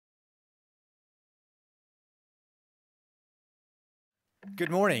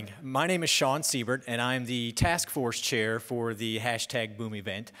Good morning. My name is Sean Siebert, and I'm the task force chair for the #Boom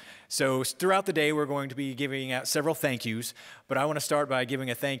event. So throughout the day, we're going to be giving out several thank yous, but I want to start by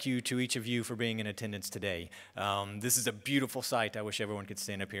giving a thank you to each of you for being in attendance today. This is a beautiful sight. I wish everyone could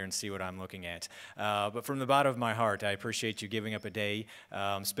stand up here and see what I'm looking at. But from the bottom of my heart, I appreciate you giving up a day,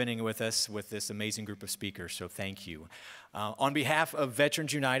 spending it with us with this amazing group of speakers, so thank you. On behalf of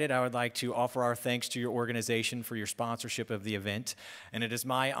Veterans United, I would like to offer our thanks to your organization for your sponsorship of the event, and it is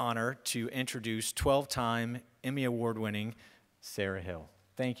my honor to introduce 12-time Emmy Award-winning Sarah Hill.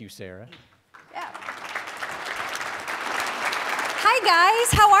 Thank you, Sarah. Yeah. Hi,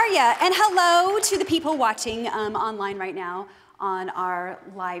 guys. How are you? And hello to the people watching online right now on our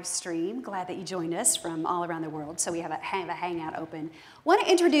live stream. Glad that you joined us from all around the world. So we have a hangout open. Want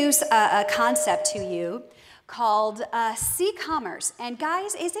to introduce a concept to you called C-commerce. And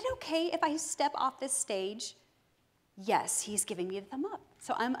guys, is it okay if I step off this stage? Yes, he's giving me a thumb up.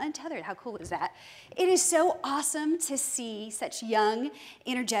 So I'm untethered. How cool is that? It is so awesome to see such young,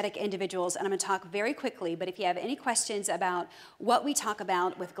 energetic individuals. And I'm going to talk very quickly, but if you have any questions about what we talk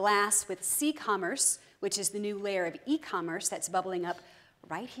about with Glass, with C-commerce, which is the new layer of e-commerce that's bubbling up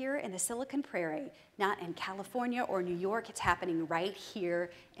right here in the Silicon Prairie, not in California or New York. It's happening right here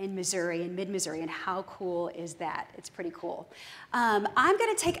in Missouri, in mid-Missouri, and how cool is that? It's pretty cool. I'm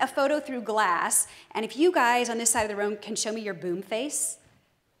going to take a photo through Glass, and if you guys on this side of the room can show me your boom face,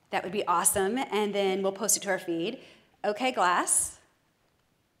 that would be awesome, and then we'll post it to our feed. Okay, Glass,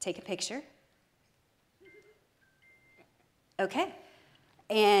 take a picture. Okay,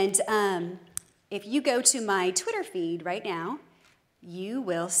 and if you go to my Twitter feed right now, you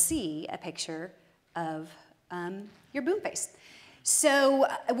will see a picture of your boom face. So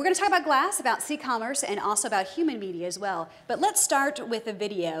we're going to talk about Glass, about C-commerce, and also about human media as well. But let's start with a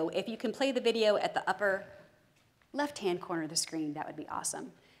video. If you can play the video at the upper left-hand corner of the screen, that would be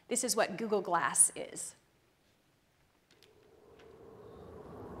awesome. This is what Google Glass is.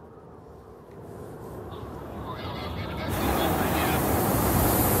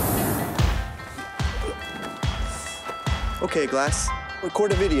 Okay, Glass,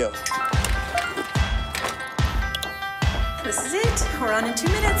 record a video. This is it. We're on in 2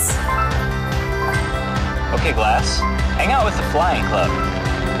 minutes. Okay, Glass, hang out with the Flying Club.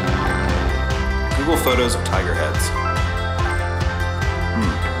 Google photos of tiger heads.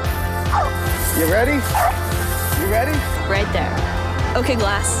 You ready? You ready? Right there. Okay,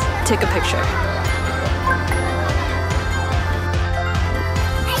 Glass, take a picture.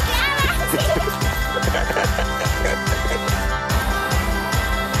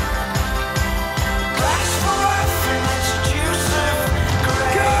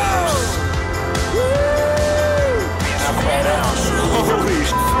 Holy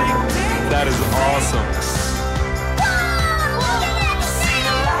sh**, that is awesome.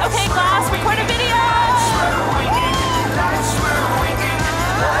 Okay, Glass, record a video!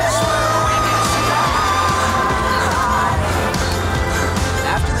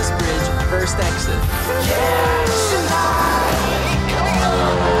 After this bridge, first exit.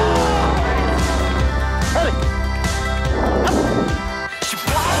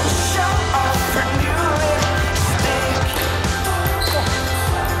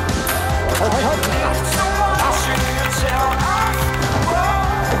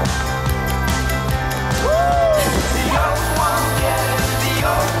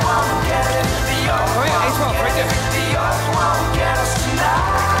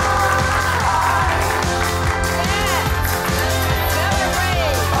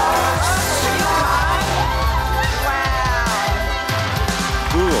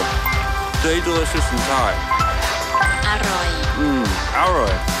 Stay delicious and Thai. Arroy.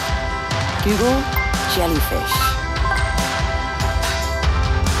 Arroy. Google jellyfish.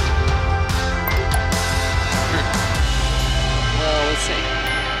 Well, let's see.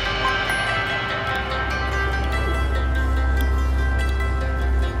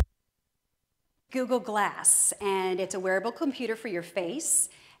 Google Glass, and it's a wearable computer for your face.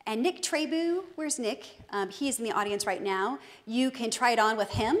 And Nick Trebu, where's Nick? He is in the audience right now. You can try it on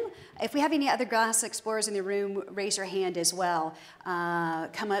with him. If we have any other Glass Explorers in the room, raise your hand as well.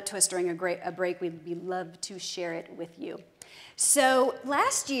 Come up to us during a break. We'd love to share it with you. So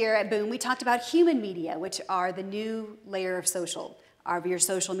last year at Boom, we talked about human media, which are the new layer of your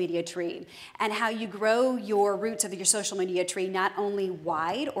social media tree, and how you grow your roots of your social media tree not only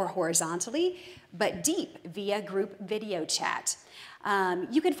wide or horizontally, but deep via group video chat.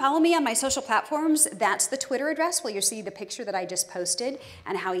 You can follow me on my social platforms. That's the Twitter address where you'll see the picture that I just posted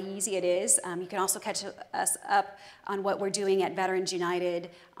and how easy it is. You can also catch us up on what we're doing at Veterans United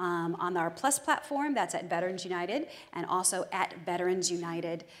on our Plus platform. That's at Veterans United, and also at Veterans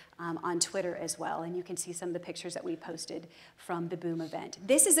United on Twitter as well. And you can see some of the pictures that we posted from the Boom event.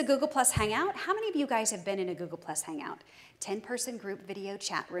 This is a Google Plus Hangout. How many of you guys have been in a Google Plus Hangout? 10-person group video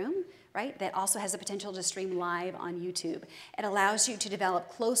chat room, right? That also has the potential to stream live on YouTube. It allows you to develop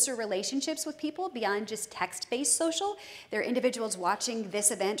closer relationships with people beyond just text-based social. There are individuals watching this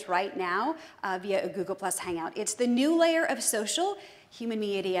event right now via a Google Plus Hangout. It's the new layer of social. Human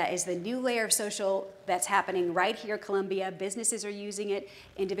media is the new layer of social that's happening right here, Columbia. Businesses are using it,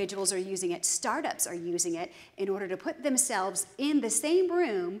 individuals are using it, startups are using it in order to put themselves in the same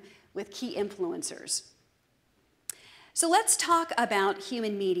room with key influencers. So let's talk about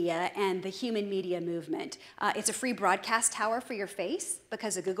human media and the human media movement. It's a free broadcast tower for your face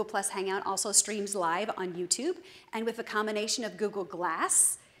because a Google Plus Hangout also streams live on YouTube. And with a combination of Google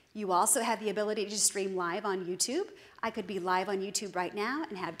Glass, you also have the ability to stream live on YouTube. I could be live on YouTube right now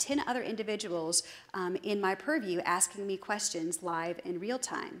and have 10 other individuals in my purview asking me questions live in real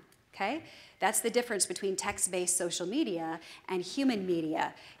time. Okay? That's the difference between text-based social media and human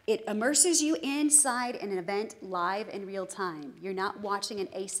media. It immerses you inside an event live in real time. You're not watching an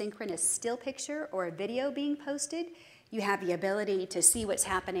asynchronous still picture or a video being posted. You have the ability to see what's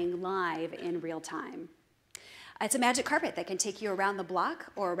happening live in real time. It's a magic carpet that can take you around the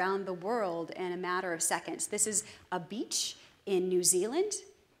block or around the world in a matter of seconds. This is a beach in New Zealand.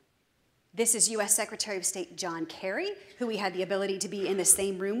 This is U.S. Secretary of State John Kerry, who we had the ability to be in the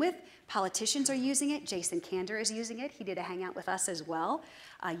same room with. Politicians are using it. Jason Kander is using it. He did a hangout with us as well.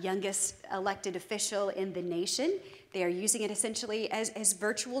 Youngest elected official in the nation. They are using it essentially as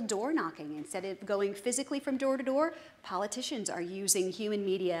virtual door knocking. Instead of going physically from door to door, politicians are using human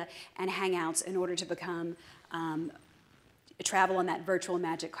media and hangouts in order to become travel on that virtual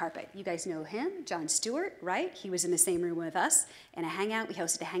magic carpet. You guys know him, Jon Stewart, right? He was in the same room with us in a hangout. We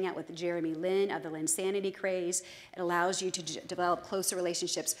hosted a hangout with Jeremy Lin of the Linsanity Craze. It allows you to develop closer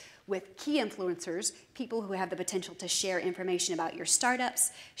relationships with key influencers, people who have the potential to share information about your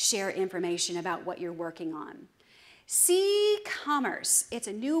startups, share information about what you're working on. C-commerce, it's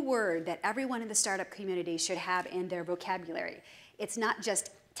a new word that everyone in the startup community should have in their vocabulary. It's not just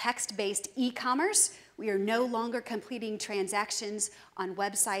text-based e-commerce. We are no longer completing transactions on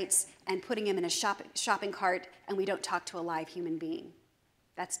websites and putting them in a shopping cart, and we don't talk to a live human being.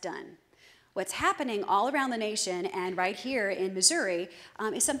 That's done. What's happening all around the nation and right here in Missouri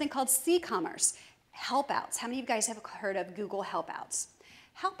is something called C-commerce. Helpouts. How many of you guys have heard of Google Helpouts?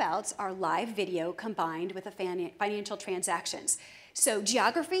 Helpouts are live video combined with financial transactions. So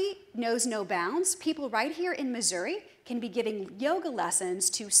geography knows no bounds. People right here in Missouri can be giving yoga lessons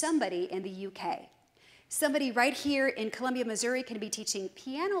to somebody in the UK. Somebody right here in Columbia, Missouri can be teaching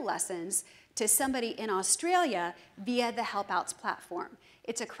piano lessons to somebody in Australia via the Helpouts platform.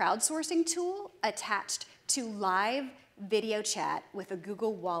 It's a crowdsourcing tool attached to live video chat with a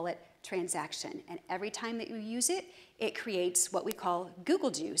Google Wallet transaction. And every time that you use it, it creates what we call Google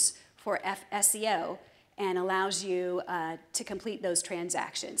Juice for SEO and allows you to complete those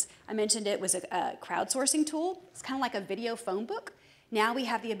transactions. I mentioned it was a crowdsourcing tool. It's kind of like a video phone book. Now we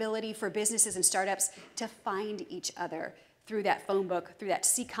have the ability for businesses and startups to find each other through that phone book, through that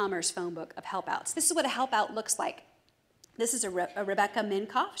C-commerce phone book of Helpouts. This is what a Helpout looks like. This is a Rebecca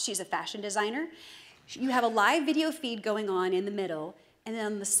Minkoff. She's a fashion designer. You have a live video feed going on in the middle, and then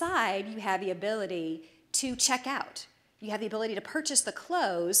on the side, you have the ability to check out. You have the ability to purchase the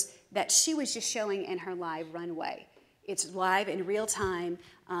clothes that she was just showing in her live runway. It's live in real time.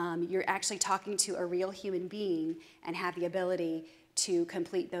 You're actually talking to a real human being and have the ability to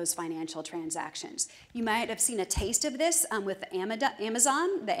complete those financial transactions. You might have seen a taste of this with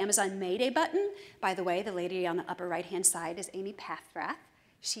Amazon, the Amazon Mayday button. By the way, the lady on the upper right-hand side is Amy Pathrath.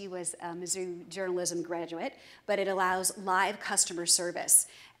 She was a Mizzou journalism graduate, but it allows live customer service.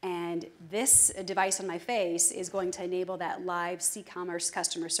 And this device on my face is going to enable that live C-commerce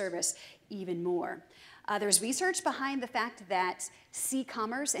customer service even more. There's research behind the fact that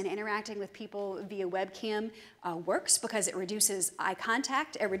C-commerce and interacting with people via webcam works because it reduces eye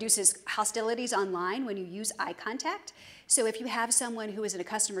contact. It reduces hostilities online when you use eye contact. So if you have someone who is in a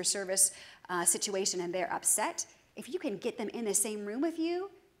customer service situation and they're upset, if you can get them in the same room with you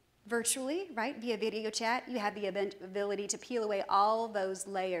virtually, right, via video chat, you have the ability to peel away all those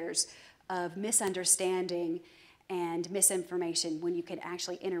layers of misunderstanding and misinformation when you can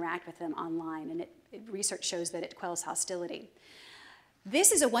actually interact with them online. And research shows that it quells hostility.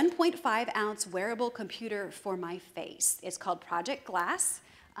 This is a 1.5-ounce wearable computer for my face. It's called Project Glass.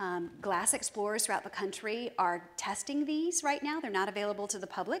 Glass explorers throughout the country are testing these right now. They're not available to the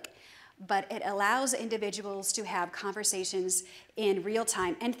public, but it allows individuals to have conversations in real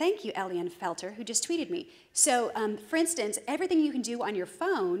time. And thank you, Elian Felter, who just tweeted me. So for instance, everything you can do on your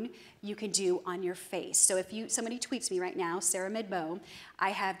phone, you can do on your face. So if somebody tweets me right now, Sarah Midbow, I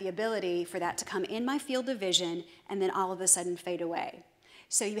have the ability for that to come in my field of vision and then all of a sudden fade away.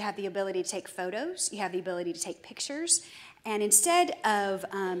 So you have the ability to take photos, you have the ability to take pictures, and instead of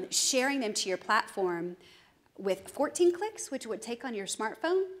sharing them to your platform with 14 clicks, which it would take on your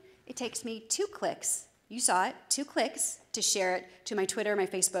smartphone, it takes me 2 clicks. You saw it, 2 clicks to share it to my Twitter, my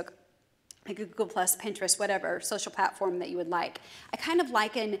Facebook, my Google+, Pinterest, whatever social platform that you would like. I kind of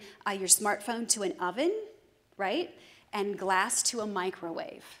liken your smartphone to an oven, right? And glass to a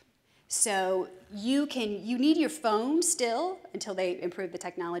microwave. So you need your phone still until they improve the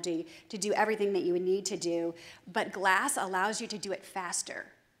technology to do everything that you would need to do, but glass allows you to do it faster.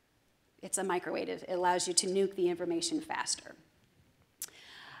 It's a microwave. It allows you to nuke the information faster.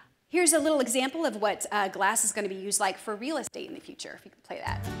 Here's a little example of what glass is going to be used like for real estate in the future, if you can play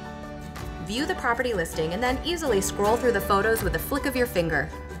that. View the property listing and then easily scroll through the photos with a flick of your finger.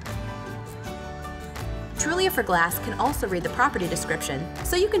 Trulia for Glass can also read the property description,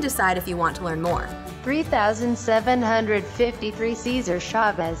 so you can decide if you want to learn more. 3753 Cesar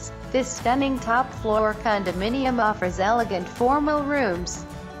Chavez. This stunning top-floor condominium offers elegant formal rooms,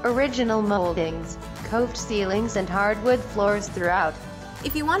 original moldings, coved ceilings and hardwood floors throughout.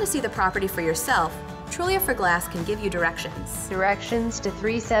 If you want to see the property for yourself, Trulia for Glass can give you directions. Directions to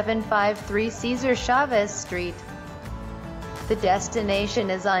 3753 Cesar Chavez Street. The destination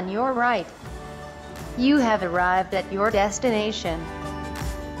is on your right. You have arrived at your destination.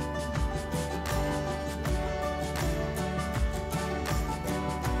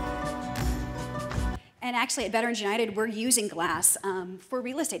 And actually at Veterans United, we're using glass for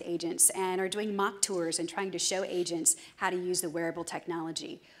real estate agents and are doing mock tours and trying to show agents how to use the wearable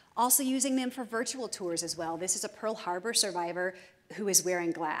technology. Also using them for virtual tours as well. This is a Pearl Harbor survivor who is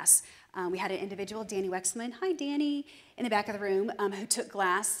wearing glass. We had an individual, Danny Wexman, hi Danny, in the back of the room, who took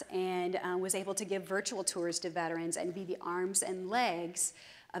glass and was able to give virtual tours to veterans and be the arms and legs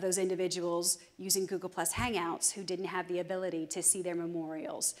of those individuals using Google Plus Hangouts who didn't have the ability to see their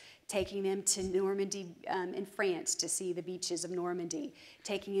memorials, taking them to Normandy in France to see the beaches of Normandy,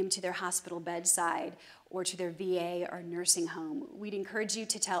 taking them to their hospital bedside or to their VA or nursing home. We'd encourage you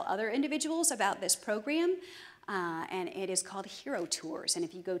to tell other individuals about this program. And it is called Hero Tours. And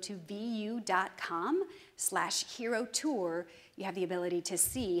if you go to vu.com/hero tour, you have the ability to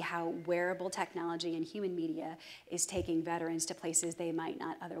see how wearable technology and human media is taking veterans to places they might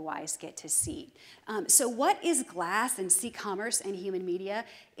not otherwise get to see. So what is glass and c-commerce and human media?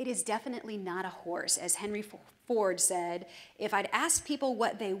 It is definitely not a horse. As Henry Ford said, if I'd asked people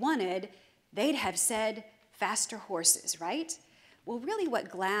what they wanted, they'd have said faster horses, right? Well, really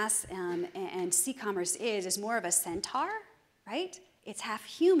what glass and c-commerce is more of a centaur, right? It's half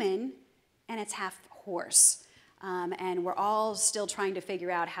human and it's half horse. And we're all still trying to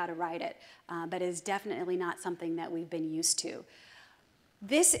figure out how to ride it, but it's definitely not something that we've been used to.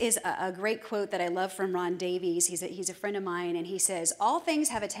 This is a great quote that I love from Ron Davies. He's a friend of mine, and he says, "All things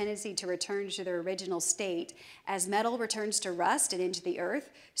have a tendency to return to their original state. As metal returns to rust and into the earth,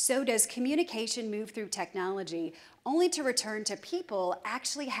 so does communication move through technology, only to return to people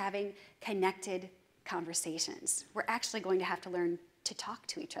actually having connected conversations." We're actually going to have to learn to talk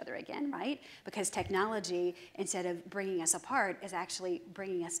to each other again, right? Because technology, instead of bringing us apart, is actually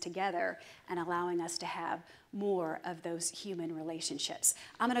bringing us together and allowing us to have more of those human relationships.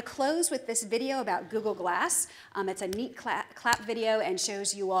 I'm going to close with this video about Google Glass. It's a neat clap video and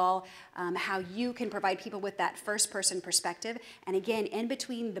shows you all how you can provide people with that first-person perspective. And again, in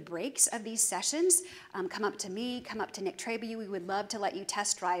between the breaks of these sessions, come up to me, come up to Nick Traby. We would love to let you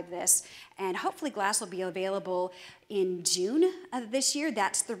test drive this. And hopefully Glass will be available in June of this year.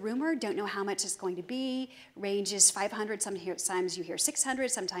 That's the rumor. Don't know how much it's going to be. Ranges 500. Sometimes you hear 600.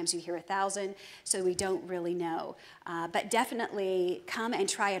 Sometimes you hear 1,000. So we don't really know. But definitely come and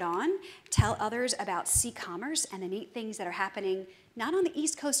try it on. Tell others about c-commerce and the neat things that are happening not on the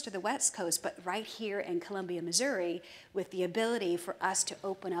East Coast or the West Coast, but right here in Columbia, Missouri, with the ability for us to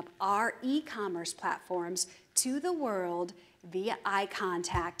open up our e-commerce platforms to the world via eye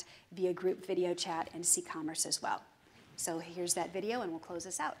contact, via group video chat, and c-commerce as well. So here's that video, and we'll close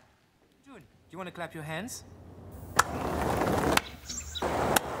this out. June, do you want to clap your hands?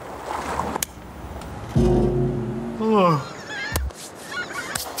 Oh.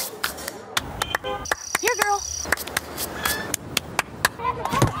 Here, girl.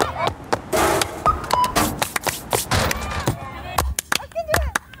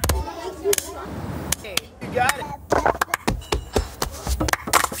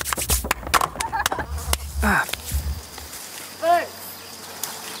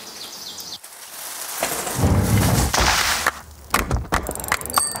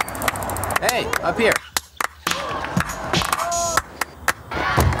 Hey, up here.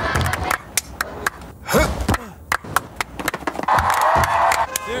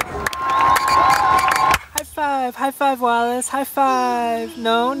 High five, Wallace. High five.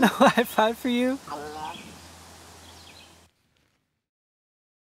 No, high five for you.